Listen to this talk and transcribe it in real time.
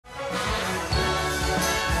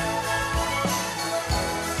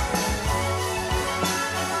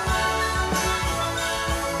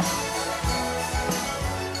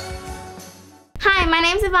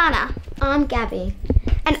Savannah. I'm Gabby.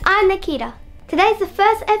 And I'm Nikita. Today's the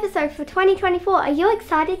first episode for 2024. Are you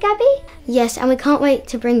excited, Gabby? Yes, and we can't wait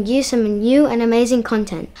to bring you some new and amazing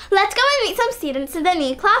content. Let's go and meet some students in their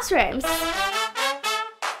new classrooms.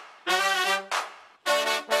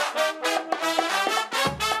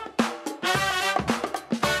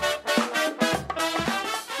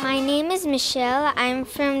 My name is Michelle. I'm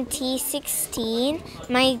from T16.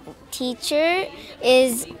 My teacher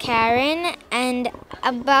is Karen, and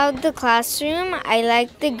about the classroom, I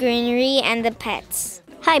like the greenery and the pets.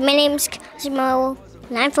 Hi, my name's Cosmo,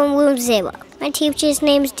 and I'm from Room 0. My teacher's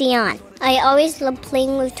name's Dion. I always love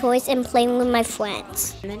playing with toys and playing with my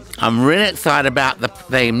friends. I'm really excited about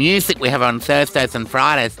the music we have on Thursdays and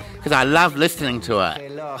Fridays because I love listening to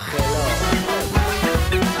it.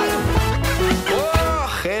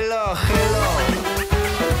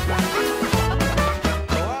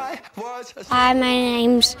 Hi, my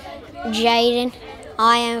name's Jaden.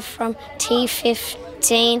 I am from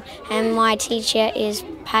T15 and my teacher is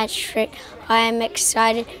Patrick. I am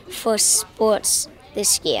excited for sports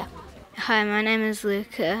this year. Hi, my name is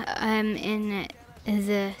Luca. I'm in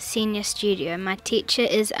the senior studio. My teacher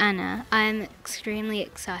is Anna. I am extremely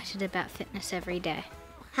excited about fitness every day.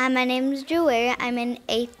 Hi, my name is Joelle. I'm in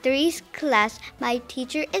A3's class. My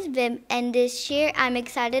teacher is Viv, and this year I'm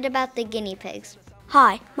excited about the guinea pigs.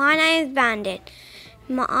 Hi, my name is Bandit.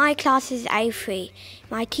 My class is A3.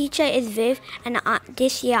 My teacher is Viv, and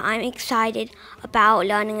this year I'm excited about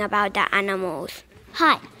learning about the animals.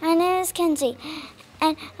 Hi, my name is Kenzie,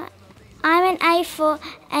 and I'm in A4,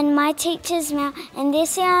 and my teacher's Mel, and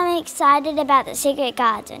this year I'm excited about the secret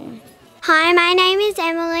garden. Hi, my name is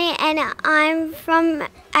Emily and I'm from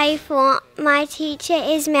A4. My teacher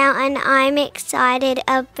is Mel and I'm excited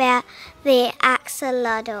about the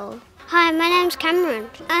axolotl. Hi, my name's Cameron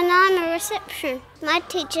and I'm a reception. My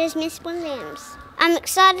teacher is Miss Williams. I'm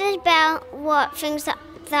excited about what things that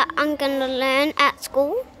I'm going to learn at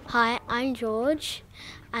school. Hi, I'm George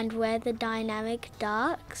and we're the Dynamic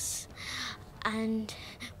Ducks. And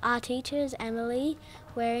our teacher is Emily.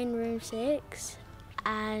 We're in room 6.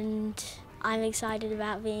 And I'm excited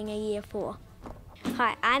about being a year 4.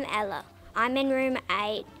 Hi, I'm Ella. I'm in room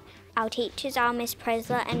 8. Our teachers are Miss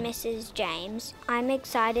Presler and Mrs. James. I'm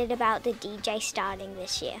excited about the DJ starting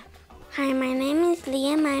this year. Hi, my name is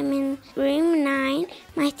Liam. I'm in room 9.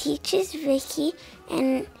 My teacher's Vicky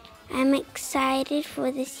and I'm excited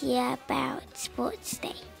for this year about Sports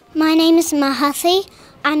Day. My name is Mahasi.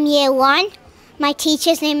 I'm year 1. My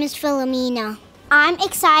teacher's name is Philomena. I'm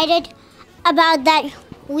excited about that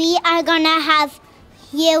we are gonna have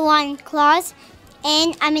year 1 class,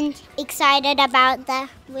 and I'm excited about that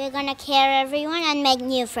we're gonna care everyone and make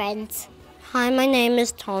new friends. Hi, my name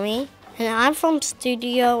is Tommy, and I'm from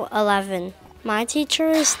Studio 11. My teacher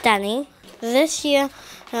is Danny. This year,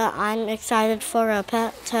 I'm excited for a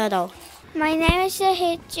pet turtle. My name is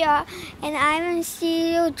Shahidja and I'm in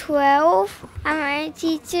Studio 12. And my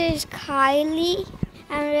teacher is Kylie.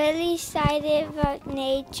 I'm really excited about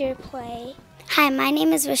nature play. Hi, my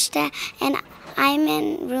name is Rishta and I'm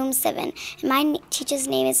in room 7. My teacher's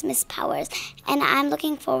name is Miss Powers and I'm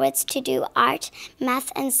looking forward to do art,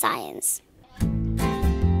 math and science.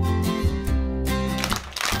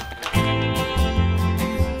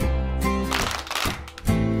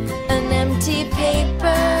 An empty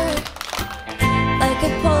paper, like a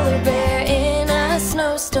polar bear in a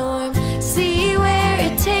snowstorm. See where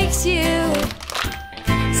it takes you.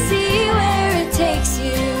 See where it takes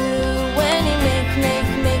you. When you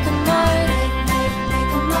make a mark,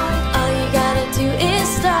 all you gotta do is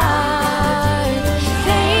start.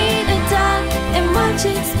 Paint a dot and watch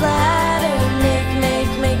it splatter.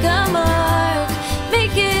 Make a mark.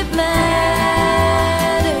 Make it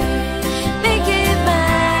matter. Make it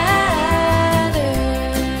matter.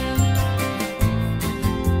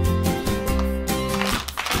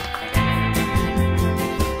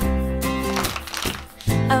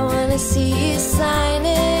 I wanna see you sign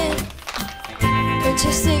it. Put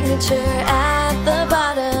your signature at the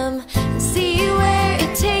bottom and see where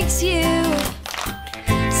it takes you.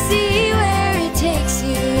 See where it takes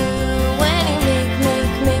you. When you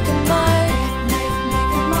make a mark,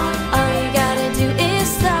 all you gotta do is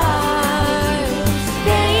start.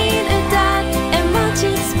 Paint a dot and watch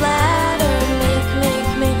it splatter.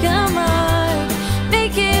 Make a mark.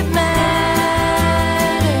 Make it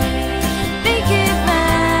matter. Make it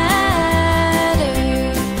matter.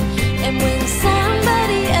 And when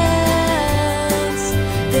somebody else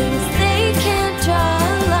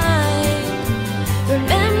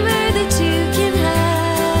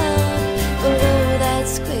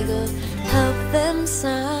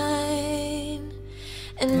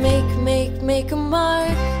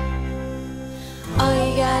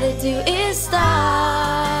do is start.